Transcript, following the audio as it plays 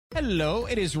Hello,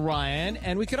 it is Ryan,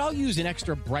 and we could all use an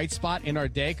extra bright spot in our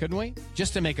day, couldn't we?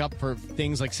 Just to make up for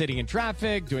things like sitting in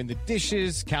traffic, doing the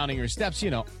dishes, counting your steps,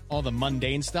 all the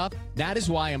mundane stuff. That is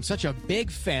why I'm such a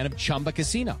big fan of Chumba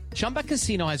Casino. Chumba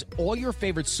Casino has all your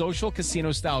favorite social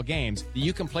casino-style games that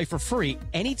you can play for free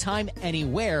anytime,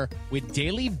 anywhere with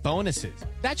daily bonuses.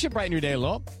 That should brighten your day a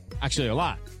little. Actually, a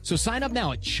lot. So sign up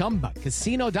now at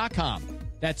ChumbaCasino.com.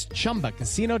 That's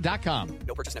ChumbaCasino.com.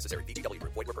 No purchase necessary. VGW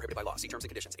Group. Void where prohibited by law. See terms and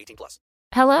conditions. 18+.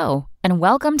 Hello, and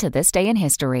welcome to This Day in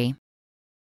History.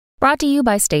 Brought to you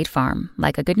by State Farm.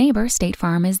 Like a good neighbor, State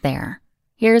Farm is there.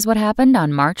 Here's what happened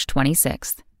on March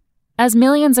 26th. As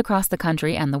millions across the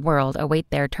country and the world await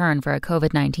their turn for a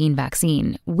COVID-19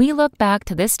 vaccine, we look back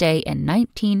to this day in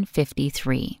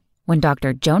 1953. When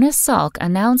Dr. Jonas Salk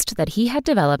announced that he had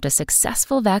developed a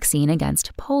successful vaccine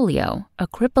against polio, a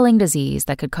crippling disease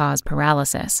that could cause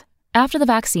paralysis. After the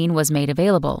vaccine was made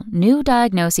available, new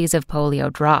diagnoses of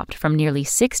polio dropped from nearly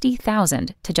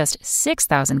 60,000 to just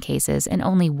 6,000 cases in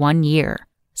only 1 year.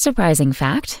 Surprising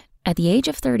fact, at the age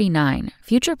of 39,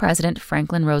 future President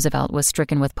Franklin Roosevelt was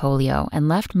stricken with polio and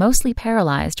left mostly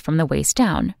paralyzed from the waist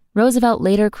down. Roosevelt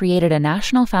later created a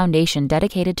national foundation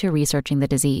dedicated to researching the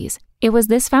disease. It was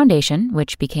this foundation,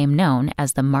 which became known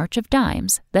as the March of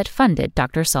Dimes, that funded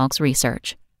Dr. Salk's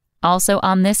research. Also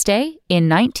on this day, in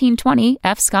 1920,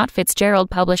 F. Scott Fitzgerald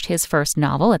published his first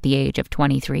novel at the age of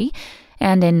 23,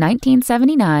 and in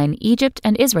 1979, Egypt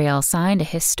and Israel signed a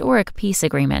historic peace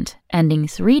agreement, ending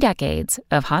 3 decades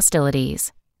of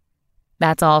hostilities.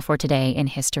 That's all for today in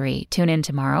history. Tune in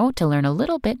tomorrow to learn a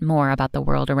little bit more about the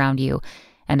world around you.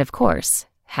 And of course,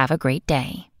 have a great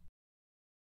day.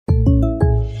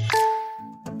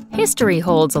 History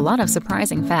holds a lot of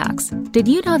surprising facts. Did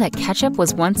you know that ketchup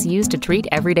was once used to treat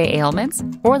everyday ailments?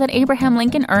 Or that Abraham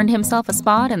Lincoln earned himself a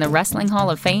spot in the Wrestling Hall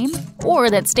of Fame? Or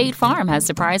that State Farm has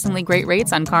surprisingly great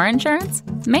rates on car insurance?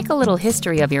 Make a little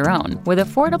history of your own with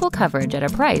affordable coverage at a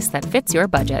price that fits your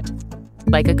budget.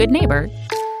 Like a good neighbor,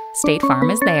 State Farm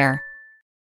is there.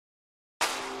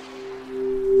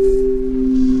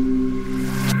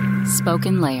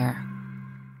 Spoken Layer.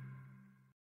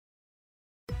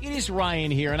 It is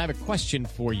Ryan here, and I have a question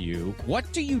for you.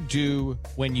 What do you do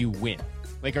when you win?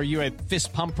 Like, are you a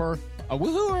fist pumper, a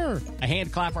woohooer, a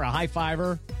hand clapper, a high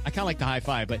fiver? I kind of like the high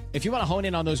five, but if you want to hone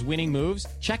in on those winning moves,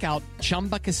 check out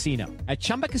Chumba Casino. At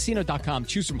ChumbaCasino.com,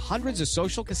 choose from hundreds of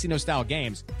social casino-style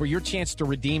games for your chance to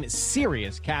redeem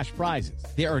serious cash prizes.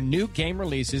 There are new game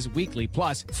releases weekly,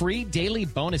 plus free daily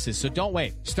bonuses, so don't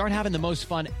wait. Start having the most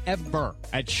fun ever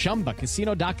at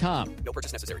ChumbaCasino.com. No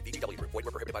purchase necessary. VGW Group. Void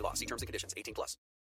where prohibited by law. See terms and conditions. 18+.